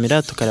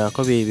bakantumira tukareba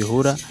ko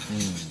bihura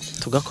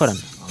tugakorana.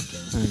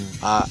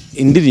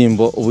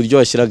 Indirimbo uburyo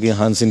washyiraga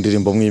hanze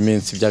indirimbo mu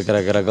iminsi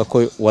byagaragaraga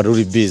ko wari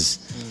uri busy,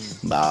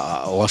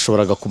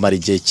 washoboraga kumara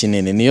igihe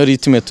kinini. Niyo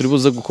ritime turi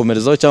buze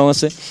gukomerezaho cyangwa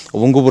se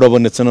ubu ngubu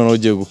urabonetse none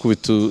ugiye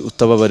gukubita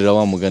utababarira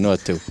wa mugani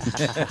watewe?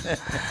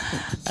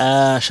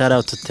 Shout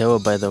out to Theo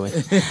by the way.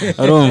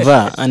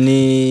 Urumva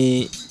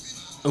ni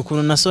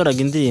ukuntu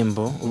nasoraga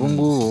indirimbo, ubu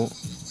ngubu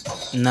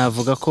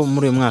navuga ko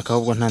muri uyu mwaka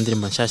ahubwo nta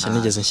ndirimbo nshyashya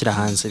nigeze nshyira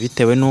hanze,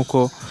 bitewe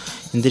nuko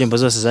indirimbo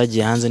zose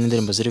zagiye hanze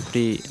n'indirimbo ziri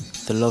kuri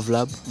The Love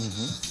Lab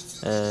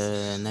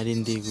nari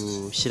ndi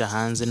gushyira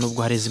hanze,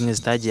 nubwo hari zimwe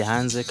zitagiye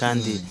hanze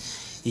kandi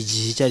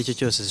igihe icyo ari cyo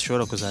cyose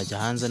zishobora kuzajya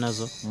hanze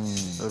nazo.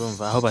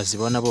 Urumva aho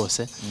bazibona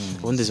bose,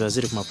 ubundi ziba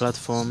ziri ku ma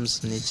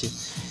platforms n'iki,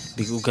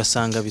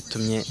 ugasanga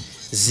bitumye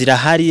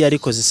zirahari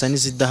ariko zisa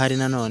n'izidahari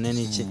nanone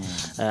n'iki.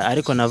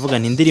 Ariko navuga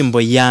ni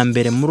indirimbo ya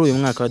mbere muri uyu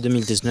mwaka wa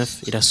 2019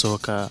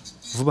 irasohoka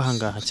vuba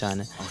hangaha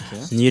cyane,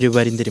 niyo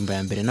riba ari indirimbo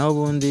ya mbere. Naho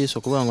ubundi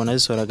so kuvuga ngo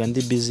nazisoraga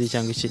ndi busy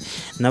cyangwa iki,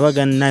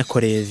 nabaga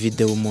nakoreye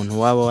video umuntu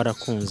waba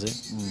warakunze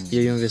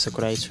iyo yumvise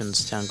kuri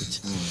iTunes cyangwa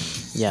iki.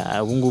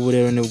 Ubu ngubu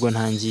rero nibwo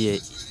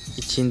ntangiye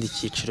ikindi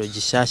cyiciro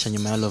gishyashya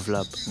nyuma ya Love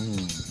Lab.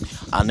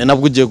 Ane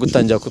nabwo ugiye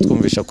gutangira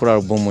kutwumvisha kuri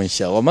album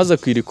nshya, wamaze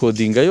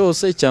kuyirecordinga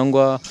yose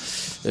cyangwa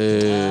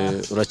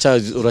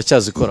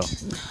uracyazikora?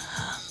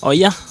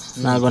 Oya,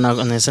 ntabwo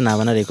nese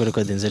nabona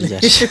recordinze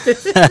ryashye.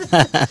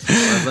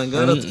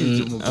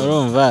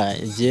 Urumva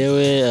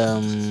jewe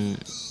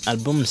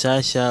album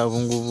nshyashya ubu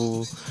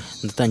ngubu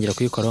ndatangira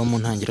kuyikoraho mu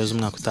ntangiriro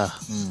z'umwaka utaha.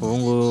 Ubu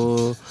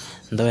ngubu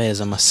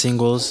ndabahereza ama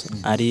singles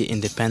ari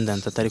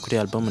independent atari kuri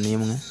album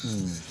n'imwe.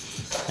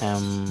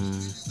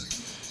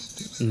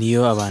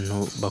 niyo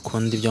abantu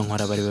bakunda ibyo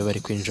nkora bari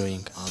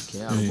kwinjoyinga.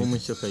 Okay, album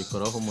nshya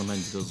kayikoraho mu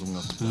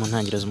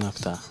ntangiriro z'umwaka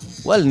utaha.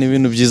 Well, ni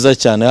ibintu byiza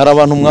cyane. Hari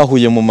abantu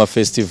mwahuye mu ma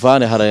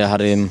festival,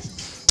 hari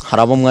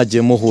abo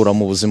mwagiye muhura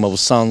mu buzima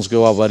busanzwe,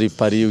 waba ari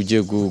Paris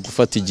ugiye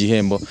gufata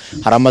igihembo,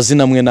 hari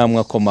amazina amwe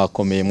namwe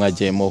akomakomeye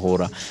mwagiye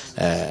muhura,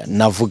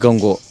 navuga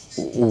ngo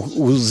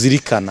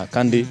uzirikana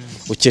kandi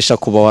ukesha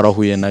kuba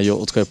warahuye nayo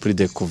utwaye Prix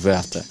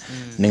Decouvertes,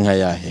 ni nka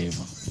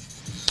yaheva?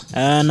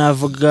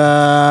 Navuga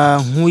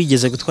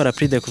nk'uwigeze gutwara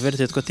Prix Decouvertes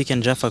yitwa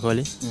Tiken Jaffa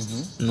Koli,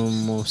 ni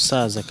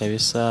umusaza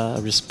kabisa,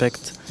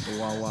 respect,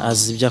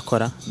 azi ibyo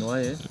akora,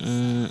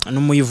 ni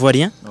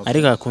umuyivorian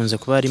ariko akunze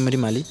kuba ari muri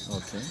Mali.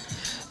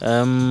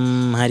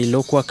 Hari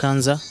Lokwa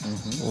Kanza,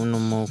 ni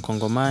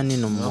umukongomani,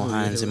 ni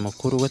umuhanzi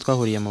mukuru, we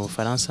twahuriye mu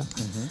Bufaransa.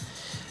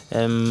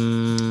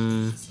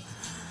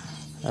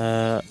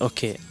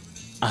 Okay,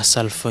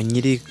 Asalfo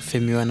nyiri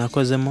Femiwa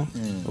nakozemo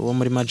uwo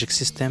muri Magic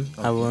System,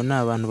 abo ni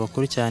abantu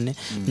bakuru cyane.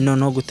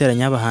 Noneho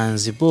guteranya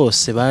abahanzi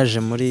bose baje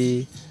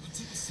muri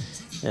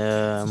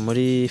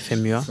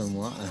Femiwa,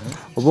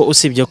 ubo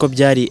usibye ko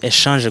byari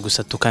exchange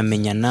gusa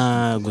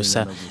tukamenyana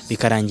gusa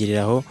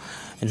bikarangiriraho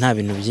nta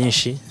bintu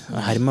byinshi.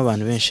 Harimo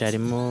abantu benshi,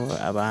 harimo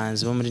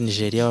abahanzi bo muri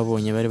Nigeria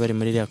babonye bari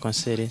muri ya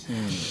concert.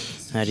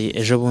 Hari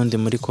ejo bundi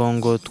muri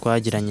Congo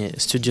twagiranye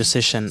studio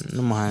session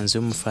n'umuhanzi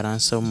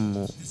w'umufaransa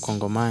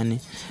w'umukongomani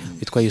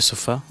witwa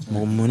Yusufa,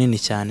 munini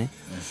cyane.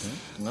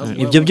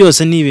 Ibyo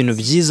byose ni ibintu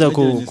byiza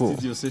ko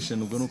studio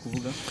session ubwo no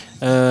kuvuga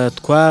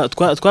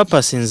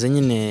twapasinze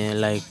nyine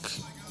like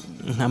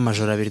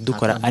nk'amajoro abiri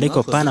dukora,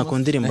 ariko pana ku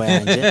ndirimbo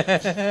yanjye.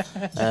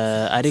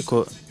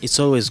 Ariko it's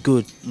always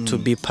good to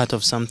be part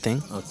of something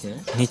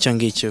nk'icyo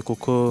ngicyo,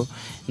 kuko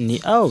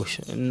ni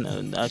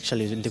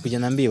actually ndi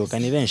kugenda mbibuka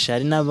ni benshi,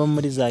 hari n'abo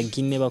muri za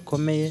Guinea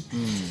bakomeye,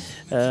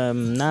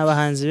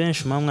 n'abahanzi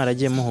benshi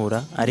mwaragiye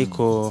muhura,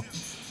 ariko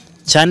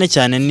cyane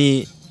cyane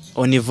ni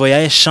au niveau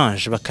ya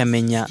échange,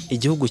 bakamenya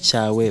igihugu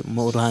cyawe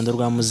mu ruhando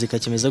rwa muzika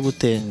kimeze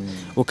gute,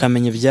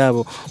 ukamenya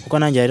ibyabo, kuko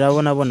nanjye hari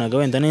abo nabonaga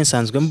wenda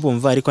n'insanzwe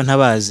mbumva ariko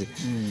ntabazi.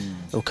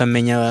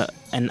 Ukamenya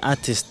an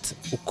artist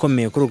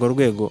ukomeye kuri urwo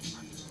rwego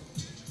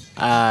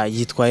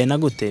yitwaye na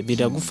gute,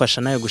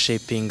 biragufasha nayo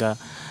gushapinga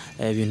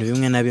ibintu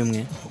bimwe na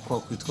bimwe uko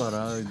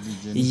kwitwara.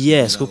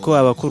 Yes, kuko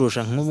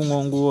abakurusha nk'ubu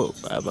ngubu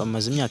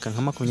bamaze imyaka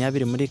nka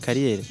 20 muri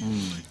kariyeri,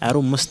 ari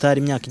umustar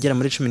imyaka igera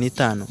muri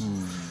 15.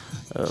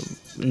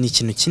 Ni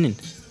ikintu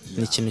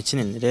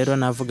kinini, rero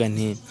navuga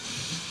nti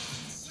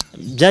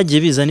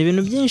byagiye bizana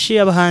ibintu byinshi.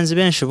 Abahanzi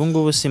benshi ubu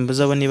ngubu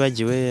simbuza abo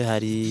nibagiwe,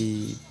 hari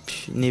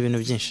n'ibintu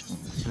byinshi.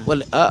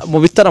 Mu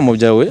bitaramo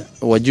byawe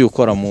wagiye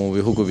ukora mu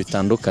bihugu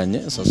bitandukanye,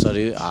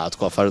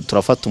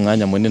 turafata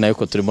umwanya munini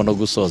ariko turimo no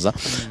gusoza.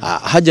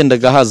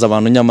 Hagendaga haza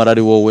abantu nyamara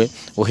ari wowe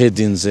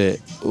uhedinze,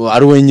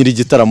 ari we nyiri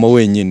igitaramo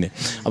wenyine.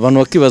 Abantu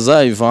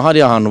bakibaza Yvan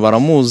hari ahantu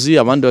baramuzi,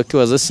 abandi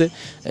bakibaza se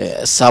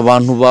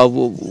abantu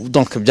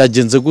donc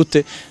byagenze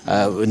gute?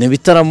 Ni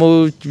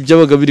bitaramo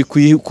byabaga biri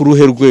ku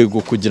ruhe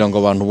rwego kugira ngo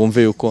abantu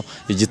bumve yuko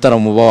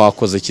igitaramo ba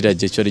wakoze kiriya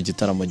gihe cyo ari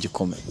igitaramo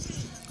gikomeye?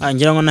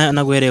 Ngira ngo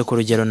naguhereye ku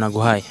rugero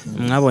naguhaye.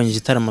 Mwabonye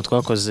igitaramo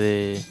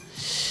twakoze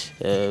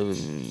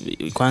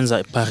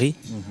kwanza Paris,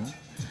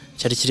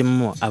 cyari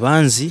kirimo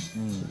abanzi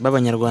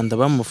b'abanyarwanda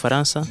ba mu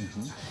Faransa,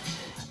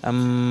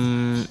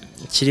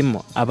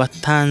 kirimo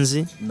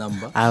abatanzi,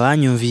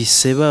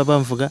 abanyumvise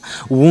bamvuga,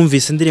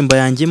 uwumvise indirimbo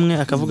yanjye imwe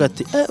akavuga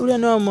ati uriya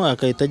ni wamo,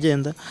 akahita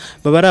agenda.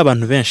 Baba ari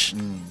abantu benshi.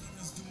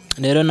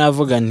 Rero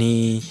navuga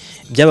nti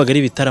byabaga ari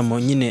ibitaramo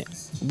nyine,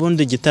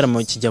 bundi igitaramo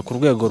kijya ku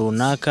rwego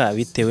runaka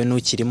bitewe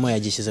n'ukirimo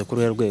yagishyize ku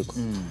rwego,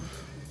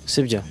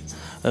 sibyo?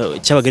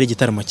 Cyabaga ari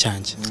igitaramo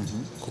cyanjye,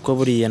 kuko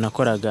buriya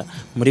nakoraga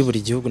muri buri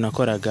gihugu,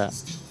 nakoraga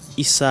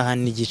isaha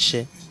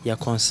n'igice ya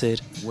concert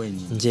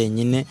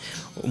njyenyine.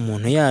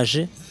 Umuntu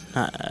yaje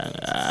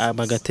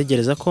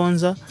bagategereza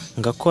konza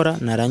ngakora,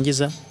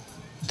 narangiza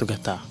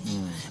tugataha.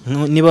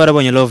 Niba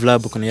warabonye Love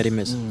Lab ukuntu yari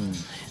imeze,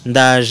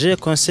 ndaje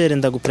concert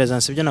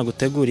ndagupresence ibyo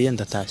naguteguriye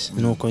ndatashye,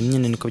 nuko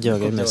nyine niko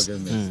byabaga bimeze.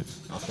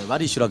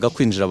 Barishyuraga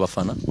kwinjira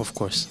abafana? Of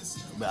course.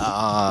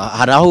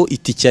 Hari aho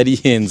itike yari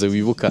ihenze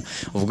wibuka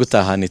uvuga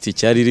utahana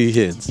itike yari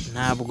ihenze?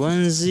 Ntabwo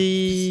nzi.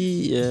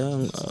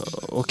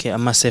 Okay,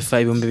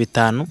 amasefa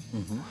 5,000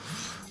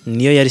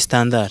 niyo yari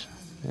standard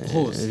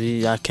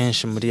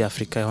akenshi muri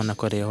Afrika aho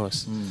nakoreye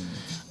hose.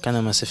 Kandi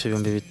amasefa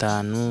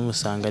 5,000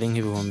 usanga ari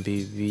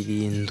nk'ibihumbi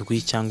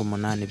 7 cyangwa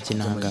 8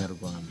 by'inanga,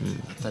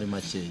 atari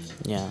makeya.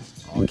 Yeah.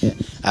 Okay.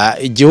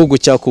 Igihugu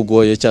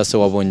cyakugoye cyase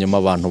wabonyemo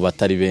abantu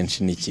batari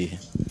benshi ni kihe?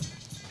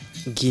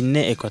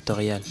 Guinée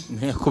Equatoriale.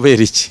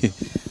 Kubera iki?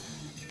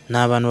 Ni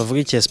abantu bavuga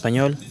iki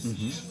Espanyol.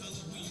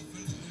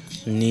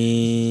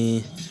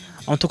 Ni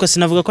en tout cas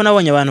sinavuga ko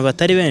nabonye abantu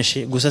batari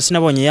benshi, gusa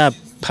sinabonye ya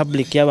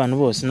public y'abantu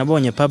bose.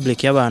 Nabonye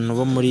public y'abantu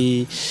bo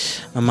muri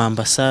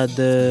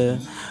ambassade,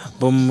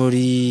 bo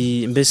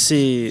muri,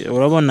 mbese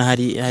urabona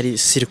hari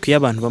circuit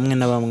y'abantu bamwe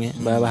na bamwe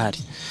baba bahari.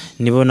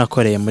 Nibo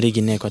nakoreye muri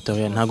Guinée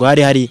Equatoriale. Ntago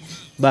hari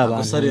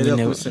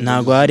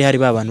ntago hari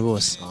babantu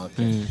bose.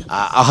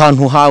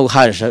 Ahantu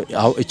haje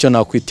icyo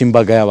nakwita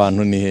imbaga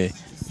y'abantu ni he?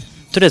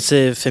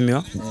 Turetse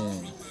Femiwa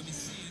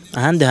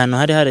ahandi hantu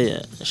hari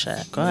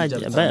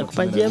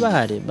bagiye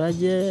bahari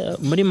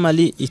muri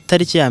Mali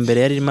itariki ya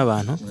mbere yari irimo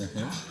abantu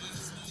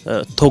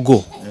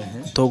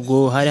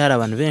Togo hari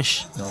abantu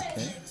benshi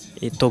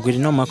Togo iri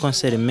no mu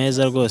makonseri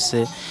meza rwose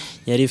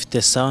yari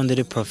ifite sound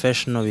iri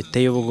professional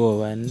biteye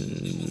ubwoba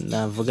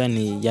navuga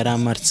ni yari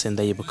amartse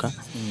ndayibuka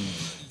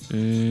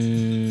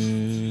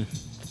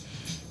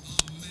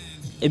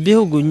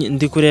ibihugu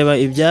ndi kureba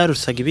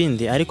ibyarusaga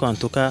ibindi ariko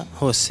antuka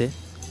hose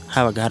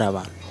habaga hari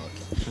abantu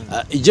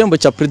igihembo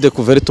cya Prix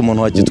Decouvertes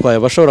umuntu wagitwaye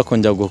bashobora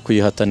kongera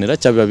kuyihatanira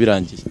cyangwa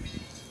birangiye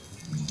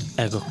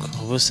ego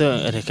ubuse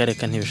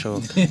reka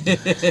ntibishoboka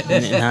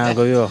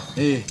ntago bibaho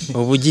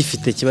ubu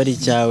gifite kiba ari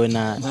cyawe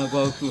ntago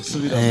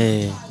wakusubira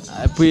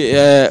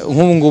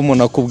nk'ubu ngubu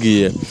umuntu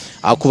akubwiye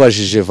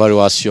akubajije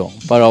evaluation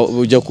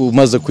ujya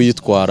umaze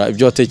kuyitwara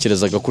ibyo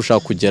watekerezaga ko ushaka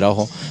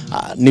kugeraho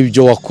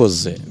n'ibyo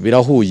wakoze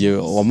birahuye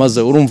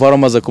urumva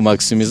waramaze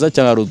kumaximiza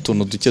cyangwa ari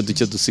utuntu duke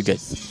dusigaye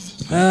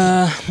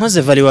maze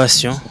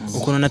evaluation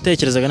ukuntu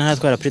natekerezaga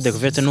n'ahatwara Prix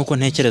Decouvertes nuko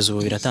ntekereza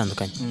ubu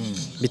biratandukanye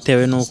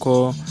bitewe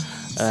nuko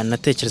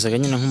natekerezaga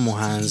nyine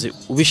nk'umuhanzi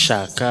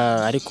ubishaka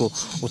ariko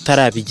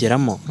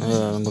utarabigeramo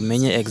ngo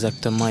umenye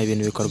exactement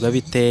ibintu bikorwa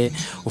bite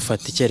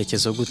ufata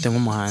icyerekezo gute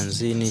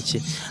nk'umuhanzi n'iki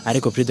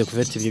ariko Prix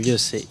Decouvertes ibyo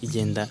byose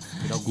igenda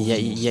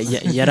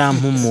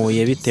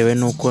yarampumuye bitewe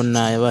nuko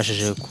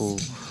nabashije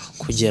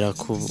kugera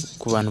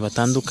ku bantu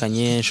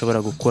batandukanye nshobora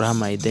gukuraho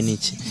amayide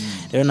n'iki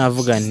rero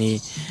navuga nti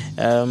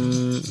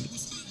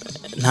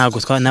ntago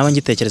naba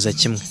ngitekereza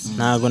kimwe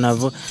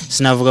ntago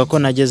sinavuga ko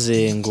nageze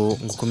ngo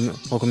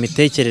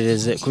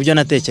kumitekerereze kubyo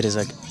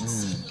natekerezaga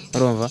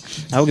urumva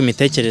ahubwo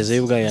imitekerereze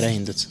y'ubwayo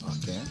yarahindutse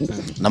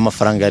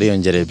n'amafaranga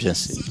yariyongereye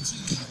byose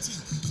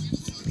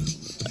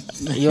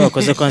iyo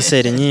wakoze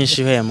konseri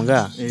nyinshi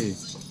uhembwa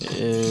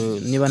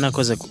niba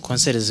nakoze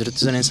konseri ziruta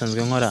izo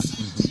nsanzwe nkora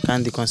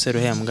kandi konseri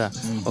uhembwa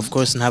of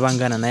course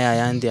ntabangana na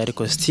yandi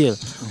ariko still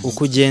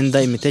uko ugenda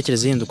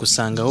imitekerereze ihinduka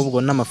usanga ahubwo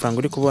n'amafaranga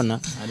uri kubona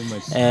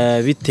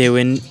bitewe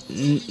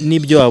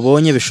n'ibyo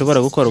wabonye bishobora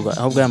gukorwa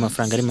ahubwo aya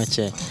mafaranga ari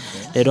make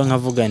rero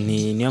nkavuga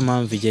nti niyo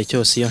mpamvu igihe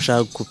cyose iyo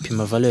nshaka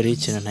gupima valeur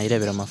y'ikintu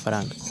ntayirebera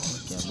amafaranga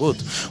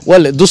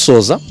wale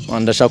dusoza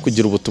ndashaka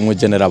kugira ubutumwa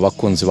ugenera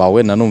abakunzi bawe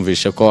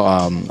nanumvishe ko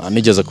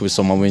nigeze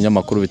kubisoma mu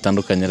binyamakuru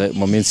bitandukanye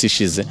mu minsi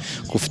ishize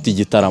ko ufite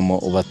igitaramo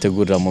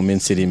ubategurira mu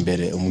minsi iri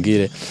imbere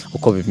umbwire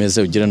uko bimeze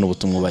ugire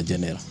n'ubutumwa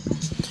ubagenera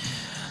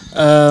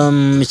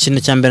ikintu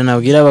cya mbere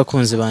nabwira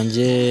abakunzi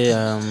banjye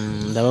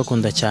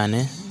ndabakunda cyane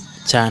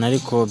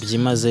ariko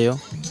byimazeyo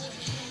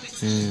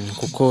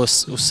kuko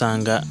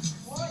usanga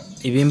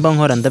ibimba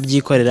nkora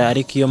ndabyikorera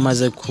ariko iyo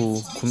maze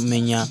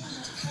kumenya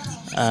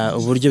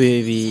uburyo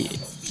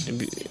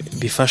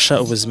bifasha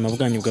ubuzima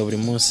bwanyu bwa buri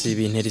munsi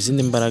bintera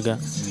izindi mbaraga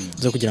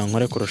zo kugira ngo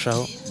nkore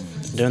kurushaho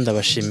rero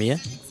ndabashimiye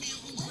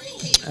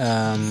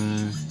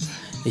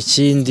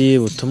ikindi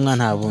butumwa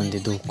nta bundi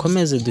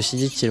dukomeze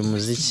dushyigikire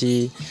umuziki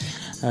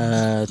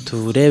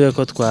turebe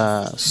ko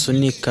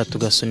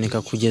tugasunika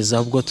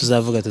kugeza ubwo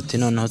tuzavuga tuti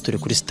noneho turi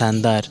kuri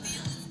standard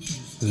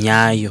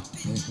nyayo